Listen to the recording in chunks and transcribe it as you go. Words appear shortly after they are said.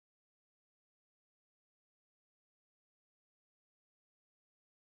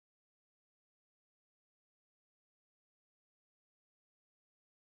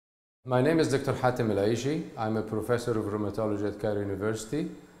My name is Dr. Hatem Eleishi. I'm a professor of rheumatology at Cairo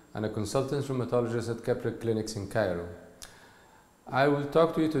University and a consultant rheumatologist at Kepler Clinics in Cairo. I will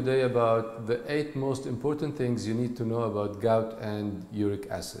talk to you today about the 8 most important things you need to know about gout and uric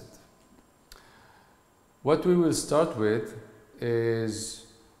acid. What we will start with is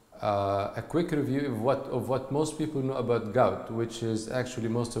a quick review of what most people know about gout, which is actually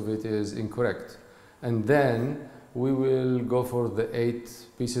most of it is incorrect. And then we will go for the 8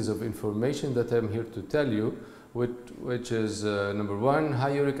 pieces of information that I'm here to tell you, which is number 1,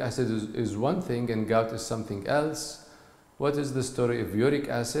 high uric acid is one thing and gout is something else. What is the story of uric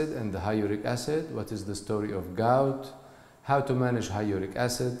acid and the high uric acid? What is the story of gout? How to manage high uric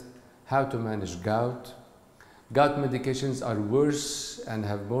acid? How to manage gout? Gout medications are worse and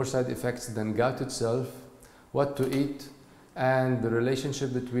have more side effects than gout itself. What to eat? And the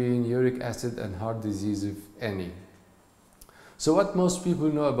relationship between uric acid and heart disease, if any. So what most people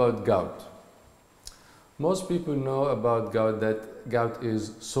know about gout? Most people know about gout that gout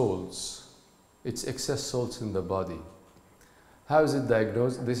is salts. It's excess salts in the body. How is it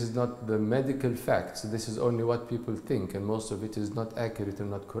diagnosed? This is not the medical facts. This is only what people think, and most of it is not accurate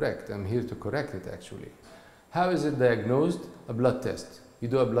and not correct. I'm here to correct it actually. How is it diagnosed? A blood test. You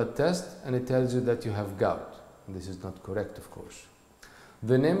do a blood test and it tells you that you have gout. This is not correct, of course.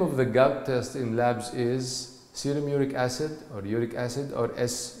 The name of the gout test in labs is serum uric acid or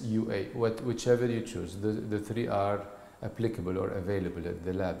SUA, whichever you choose. The 3 are applicable or available at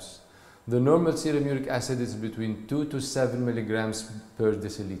the labs. The normal serum uric acid is between 2 to 7 milligrams per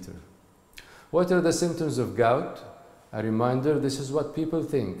deciliter. What are the symptoms of gout? A reminder, this is what people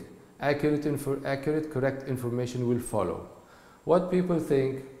think. Accurate, correct information will follow. What people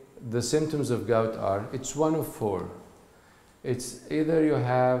think the symptoms of gout are, it's one of 4. It's either you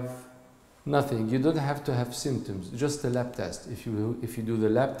have nothing, you don't have to have symptoms, just a lab test. If you do the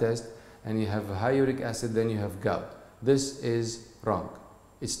lab test and you have high uric acid, then you have gout. This is wrong.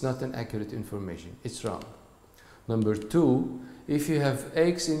 It's not an accurate information. It's wrong. Number 2, if you have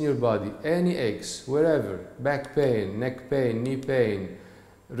aches in your body, any aches, wherever, back pain, neck pain, knee pain,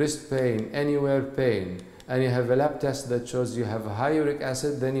 wrist pain, anywhere pain, and you have a lab test that shows you have a high uric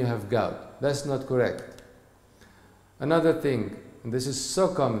acid, then you have gout. That's not correct. Another thing, and this is so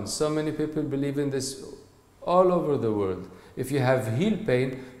common, so many people believe in this all over the world. If you have heel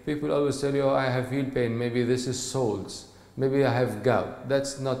pain, people always tell you, oh, I have heel pain, maybe this is salts, maybe I have gout.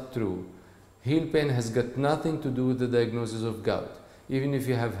 That's not true. Heel pain has got nothing to do with the diagnosis of gout. Even if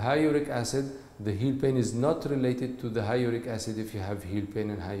you have high uric acid, the heel pain is not related to the high uric acid if you have heel pain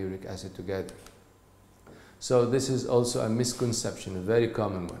and high uric acid together. So this is also a misconception, a very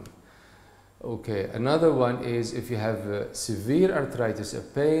common one. Okay, another one is if you have severe arthritis, a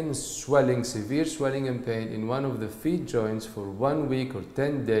pain, swelling, severe swelling and pain in one of the feet joints for 1 week or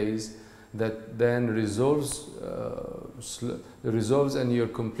 10 days, that then resolves and you're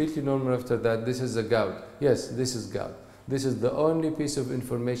completely normal after that, this is a gout. Yes, this is gout. This is the only piece of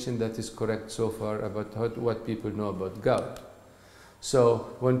information that is correct so far about what people know about gout.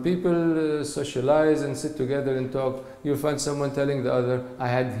 So when people socialize and sit together and talk, you'll find someone telling the other, I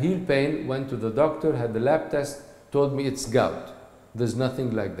had heel pain, went to the doctor, had the lab test, told me it's gout. There's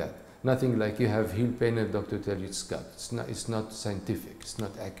nothing like that. Nothing like you have heel pain and the doctor tells you it's gout. It's not scientific, it's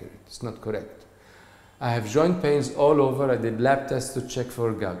not accurate, it's not correct. I have joint pains all over, I did lab tests to check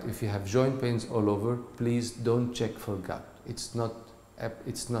for gout. If you have joint pains all over, please don't check for gout. It's not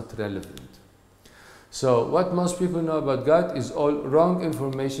relevant. So what most people know about gout is all wrong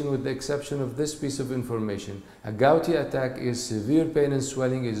information with the exception of this piece of information. A gouty attack is severe pain and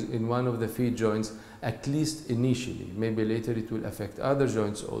swelling is in one of the feet joints, at least initially. Maybe later it will affect other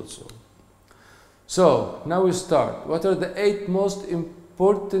joints also. So now we start. What are the 8 most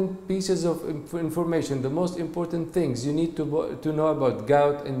important pieces of information, the most important things you need to know about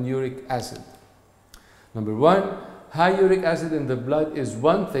gout and uric acid? Number 1, high uric acid in the blood is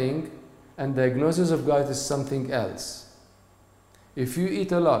one thing, and diagnosis of gout is something else. If you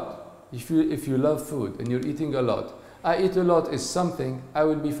eat a lot, if you love food and you're eating a lot, I eat a lot is something, I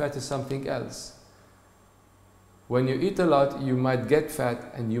will be fat is something else. When you eat a lot, you might get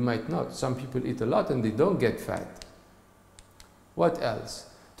fat and you might not. Some people eat a lot and they don't get fat. What else?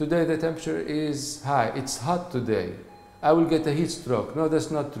 Today the temperature is high, it's hot today. I will get a heat stroke. No,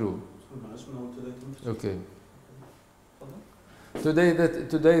 that's not true. Okay. Today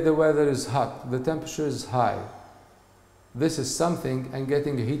the weather is hot, the temperature is high. This is something, and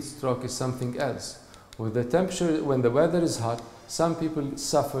getting a heat stroke is something else. With the temperature, when the weather is hot, some people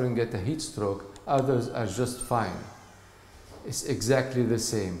suffer and get a heat stroke, others are just fine. It's exactly the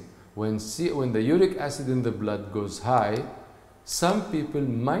same. When the uric acid in the blood goes high, Some people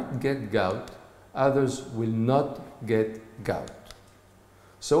might get gout, others will not get gout.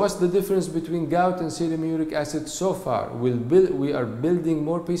 So what's the difference between gout and serum uric acid so far? We are building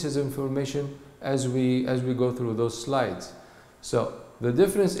more pieces of information as we go through those slides. So the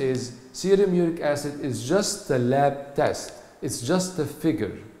difference is serum uric acid is just a lab test. It's just a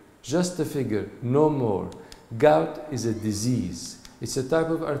figure, no more. Gout is a disease. It's a type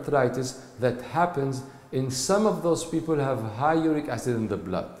of arthritis that happens in some of those people who have high uric acid in the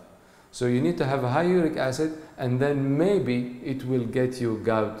blood. So you need to have a high uric acid, and then maybe it will get you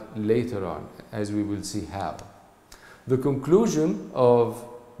gout later on, as we will see how. The conclusion of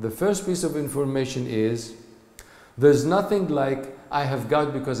the first piece of information is there's nothing like I have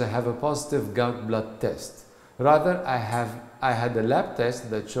gout because I have a positive gout blood test. Rather, I had a lab test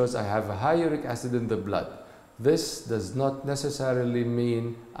that shows I have a high uric acid in the blood. This does not necessarily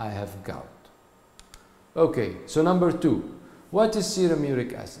mean I have gout. Okay, so number 2, what is serum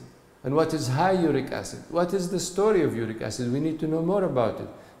uric acid? And what is high uric acid? What is the story of uric acid? We need to know more about it.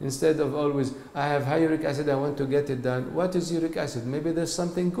 Instead of always, I have high uric acid, I want to get it down. What is uric acid? Maybe there's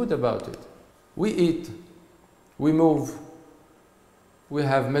something good about it. We eat, we move, we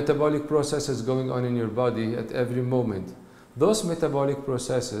have metabolic processes going on in your body at every moment. Those metabolic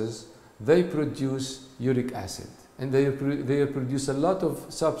processes, they produce uric acid. And they produce a lot of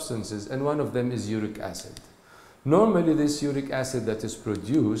substances, and one of them is uric acid. Normally, this uric acid that is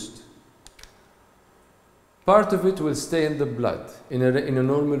produced, part of it will stay in the blood in a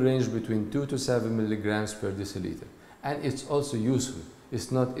normal range between 2 to 7 milligrams per deciliter. And it's also useful.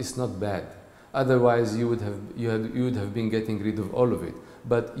 It's not bad. Otherwise, you would have been getting rid of all of it.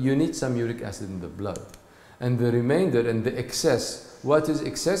 But you need some uric acid in the blood. And the remainder and the excess, what is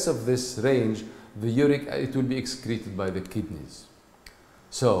excess of this range, the uric, it will be excreted by the kidneys.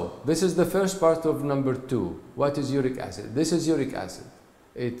 So this is the first part of number 2. What is uric acid? This is uric acid.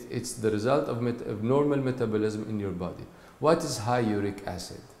 It's the result of normal metabolism in your body. What is high uric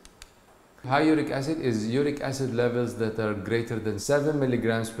acid? High uric acid is uric acid levels that are greater than 7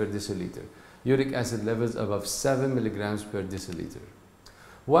 milligrams per deciliter. Uric acid levels above 7 milligrams per deciliter.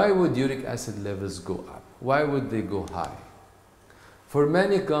 Why would uric acid levels go up? Why would they go high? For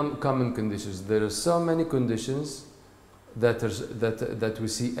many common conditions. There are so many conditions that we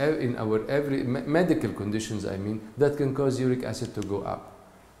see in our medical conditions, I mean, that can cause uric acid to go up.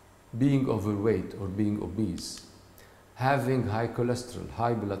 Being overweight or being obese, having high cholesterol,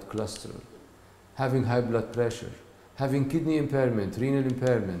 high blood cholesterol, having high blood pressure, having kidney impairment, renal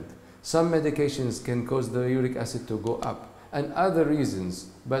impairment. Some medications can cause the uric acid to go up, and other reasons,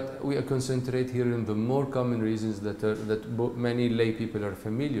 but we concentrate here on the more common reasons that many lay people are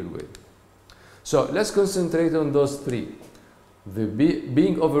familiar with. So let's concentrate on those 3.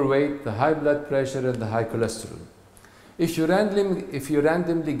 Being overweight, the high blood pressure, and the high cholesterol. If you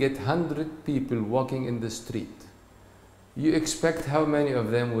randomly get 100 people walking in the street, you expect how many of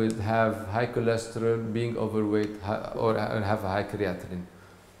them will have high cholesterol, being overweight, or have a high creatinine?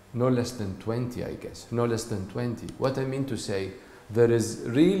 No less than 20, I guess. No less than 20. What I mean to say, there is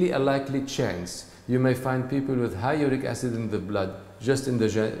really a likely chance you may find people with high uric acid in the blood just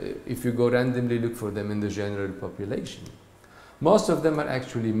if you go randomly look for them in the general population. Most of them are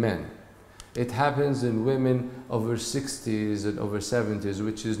actually men. It happens in women over 60s and over 70s,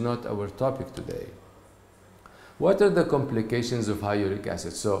 which is not our topic today. What are the complications of high uric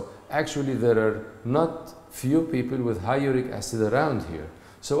acid? So actually there are not few people with high uric acid around here.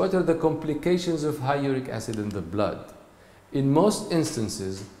 So what are the complications of high uric acid in the blood? In most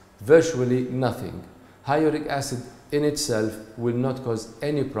instances, virtually nothing. High uric acid in itself will not cause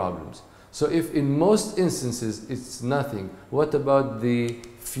any problems. So if in most instances it's nothing, what about the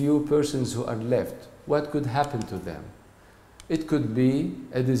few persons who are left? What could happen to them? It could be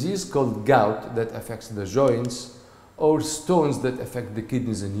a disease called gout that affects the joints, or stones that affect the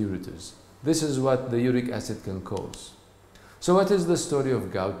kidneys and ureters. This is what the uric acid can cause. So what is the story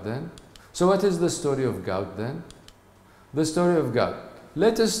of gout then? The story of gout.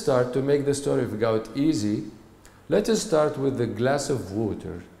 Let us start to make the story of gout easy. Let us start with a glass of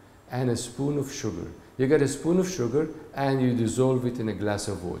water and a spoon of sugar. You get a spoon of sugar and you dissolve it in a glass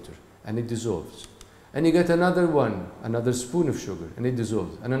of water, and it dissolves. And you get another spoon of sugar, and it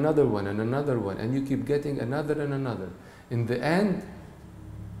dissolves, and another one, and you keep getting another and another. In the end,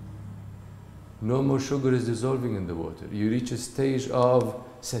 no more sugar is dissolving in the water. You reach a stage of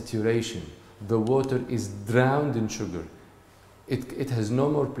saturation. The water is drowned in sugar. It has no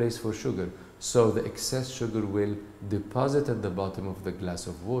more place for sugar. So the excess sugar will deposit at the bottom of the glass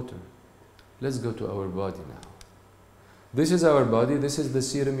of water. Let's go to our body now. This is our body. This is the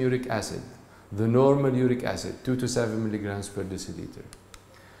serum uric acid. the normal uric acid, 2 to 7 milligrams per deciliter.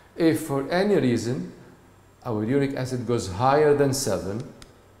 If for any reason our uric acid goes higher than 7,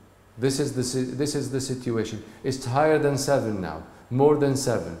 this is the situation. It's higher than 7 now, more than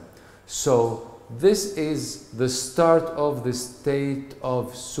 7. So this is the start of the state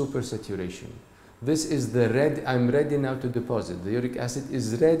of supersaturation. This is I'm ready now to deposit. The uric acid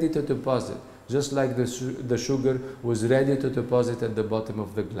is ready to deposit, just like the sugar was ready to deposit at the bottom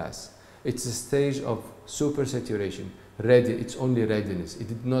of the glass. It's a stage of supersaturation, ready, it's only readiness, it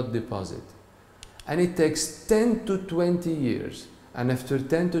did not deposit. And it takes 10 to 20 years, and after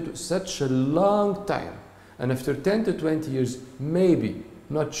 10 to such a long time, and after 10 to 20 years, maybe,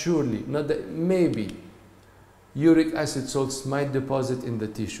 not surely, not that, maybe, uric acid salts might deposit in the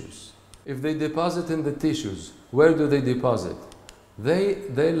tissues. If they deposit in the tissues, where do they deposit?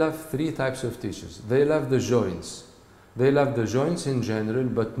 They love 3 types of tissues. They love the joints. They love the joints in general,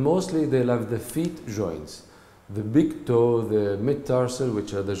 but mostly they love the feet joints. The big toe, the mid-tarsal,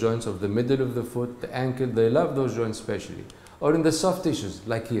 which are the joints of the middle of the foot, the ankle, they love those joints especially. Or in the soft tissues,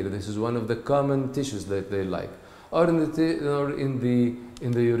 like here, this is one of the common tissues that they like. Or in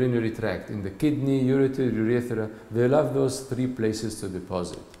the urinary tract, in the kidney, ureter, urethra, they love those 3 places to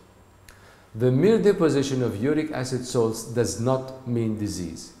deposit. The mere deposition of uric acid salts does not mean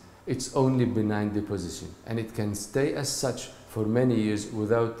disease. It's only benign deposition, and it can stay as such for many years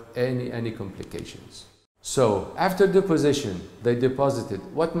without any complications. So, after deposition, they deposited.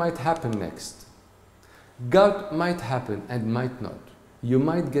 What might happen next? Gout might happen and might not. You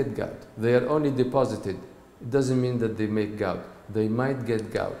might get gout. They are only deposited. It doesn't mean that they make gout. They might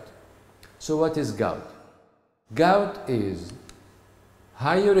get gout. So what is gout? Gout is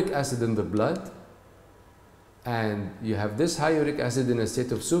high uric acid in the blood, and you have this high uric acid in a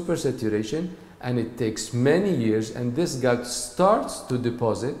state of supersaturation, and it takes many years, and this gout starts to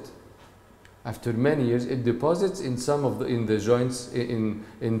deposit. After many years, it deposits in the joints,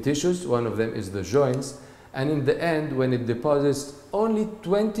 in tissues. One of them is the joints, and in the end, when it deposits, only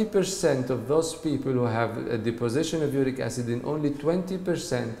 20% of those people who have a deposition of uric acid in only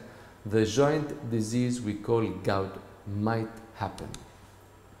 20%, the joint disease we call gout might happen.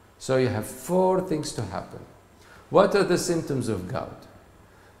 So you have 4 things to happen. What are the symptoms of gout?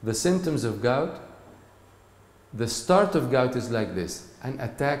 The symptoms of gout, the start of gout is like this: an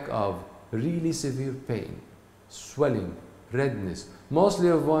attack of really severe pain, swelling, redness, mostly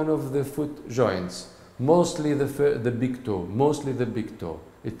of one of the foot joints, mostly the big toe, mostly the big toe.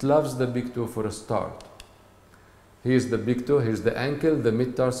 It loves the big toe for a start. Here's the big toe, here's the ankle, the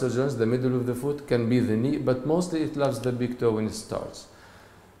mid-tarsal joints, the middle of the foot, can be the knee, but mostly it loves the big toe when it starts.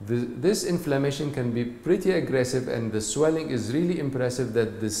 This inflammation can be pretty aggressive, and the swelling is really impressive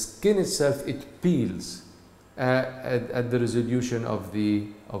that the skin itself, it peels at the resolution of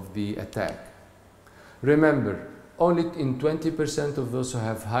the attack. Remember, only in 20% of those who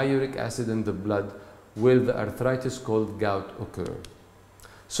have high uric acid in the blood will the arthritis called gout occur.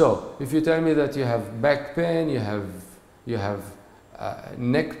 So, if you tell me that you have back pain, you have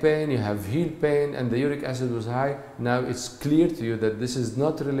neck pain, you have heel pain, and the uric acid was high, now it's clear to you that this is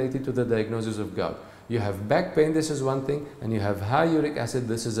not related to the diagnosis of gout. You have back pain, this is one thing, and you have high uric acid,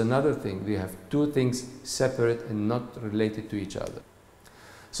 this is another thing. You have 2 things separate and not related to each other.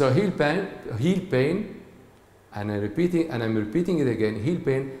 So heel pain, and I'm repeating it again, heel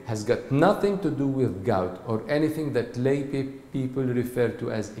pain has got nothing to do with gout or anything that lay people refer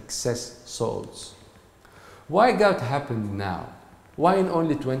to as excess salts. Why gout happened now? Why in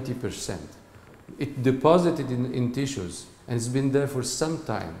only 20%? It deposited in tissues, and it's been there for some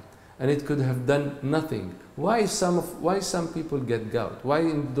time, and it could have done nothing. Why some people get gout? Why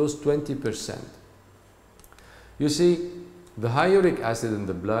in those 20%? You see, the high uric acid in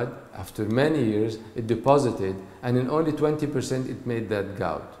the blood, after many years, it deposited, and in only 20% it made that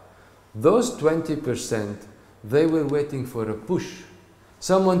gout. Those 20%, they were waiting for a push,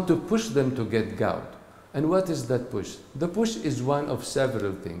 someone to push them to get gout. And what is that push? The push is one of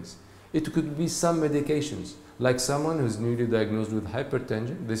several things. It could be some medications, like someone who's newly diagnosed with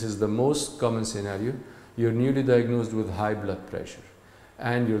hypertension. This is the most common scenario. You're newly diagnosed with high blood pressure,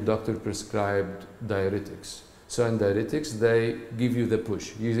 and your doctor prescribed diuretics. So in diuretics, they give you the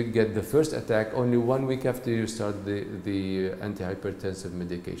push. You get the first attack only 1 week after you start the antihypertensive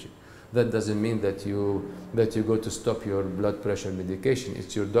medication. That doesn't mean that you go to stop your blood pressure medication.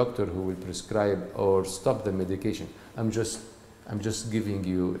 It's your doctor who will prescribe or stop the medication. I'm just giving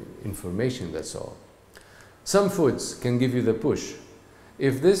you information, that's all. Some foods can give you the push.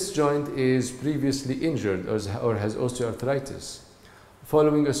 If this joint is previously injured or has osteoarthritis,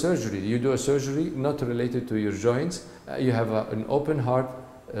 following a surgery, you do a surgery not related to your joints, you have an open heart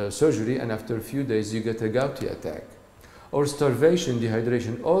surgery, and after a few days you get a gouty attack. Or starvation,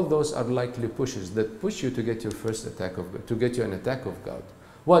 dehydration, all those are likely pushes that push you to get your first attack of, to get you an attack of gout.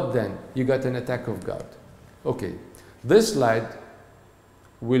 What then? You got an attack of gout. Okay, this slide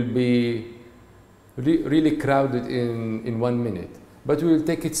will be really crowded in 1 minute, but we will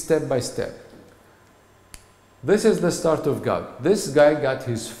take it step by step. This is the start of gout. This guy got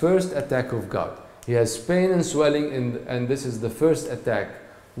his first attack of gout. He has pain and swelling, and this is the first attack.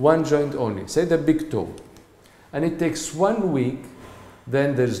 One joint only, say the big toe. And it takes 1 week,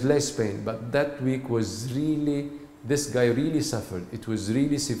 then there's less pain. But that week was really, this guy really suffered. It was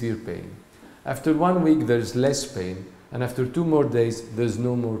really severe pain. After 1 week, there's less pain. And after 2 more days, there's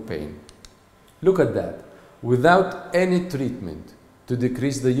no more pain. Look at that. Without any treatment to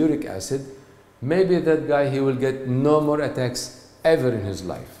decrease the uric acid, maybe that guy, he will get no more attacks ever in his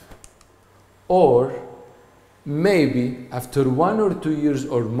life. Or maybe after 1 or 2 years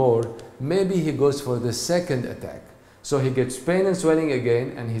or more, maybe he goes for the second attack. So he gets pain and swelling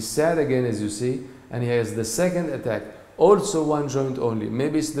again, and he's sad again, as you see, and he has the second attack, also one joint only.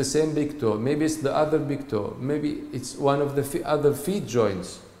 Maybe it's the same big toe, maybe it's the other big toe, maybe it's one of the other feet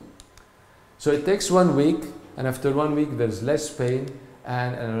joints. So it takes 1 week, and after 1 week there's less pain,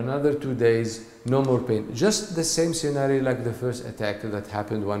 and another 2 days, no more pain. Just the same scenario like the first attack that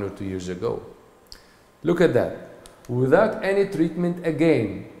happened 1 or 2 years ago. Look at that. Without any treatment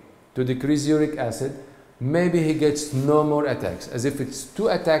again to decrease uric acid, maybe he gets no more attacks, as if it's 2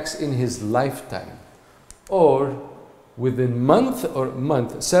 attacks in his lifetime. Or within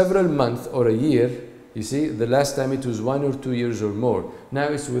several months or a year, you see, the last time it was 1 or 2 years or more. Now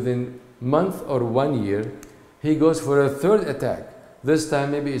it's within month or 1 year, he goes for a third attack. This time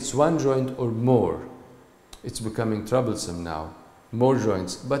maybe it's 1 joint or more. It's becoming troublesome now. More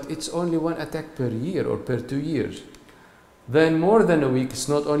joints, but it's only 1 attack per year or per 2 years. Then more than a week, it's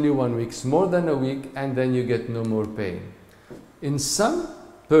not only 1 week, it's more than a week, and then you get no more pain. In some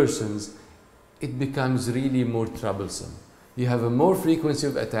persons, it becomes really more troublesome. You have a more frequency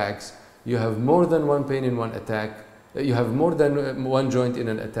of attacks, you have more than 1 pain in 1 attack, you have more than 1 joint in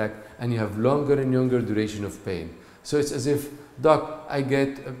an attack, and you have longer and longer duration of pain. So it's as if, doc, I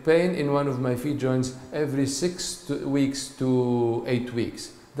get a pain in one of my feet joints every 6 weeks to 8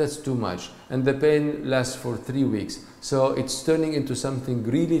 weeks. That's too much. And the pain lasts for 3 weeks. So it's turning into something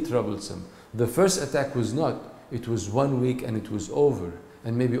really troublesome. The first attack was not. It was 1 week and it was over,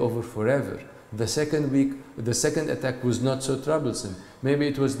 and maybe over forever. The second week, the second attack was not so troublesome. Maybe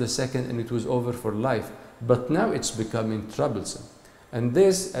it was the second and it was over for life. But now it's becoming troublesome. And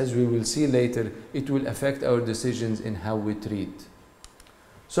this, as we will see later, it will affect our decisions in how we treat.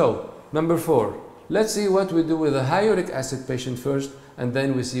 So, number 4, let's see what we do with a high uric acid patient first, and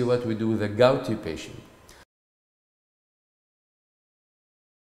then we see what we do with a gouty patient.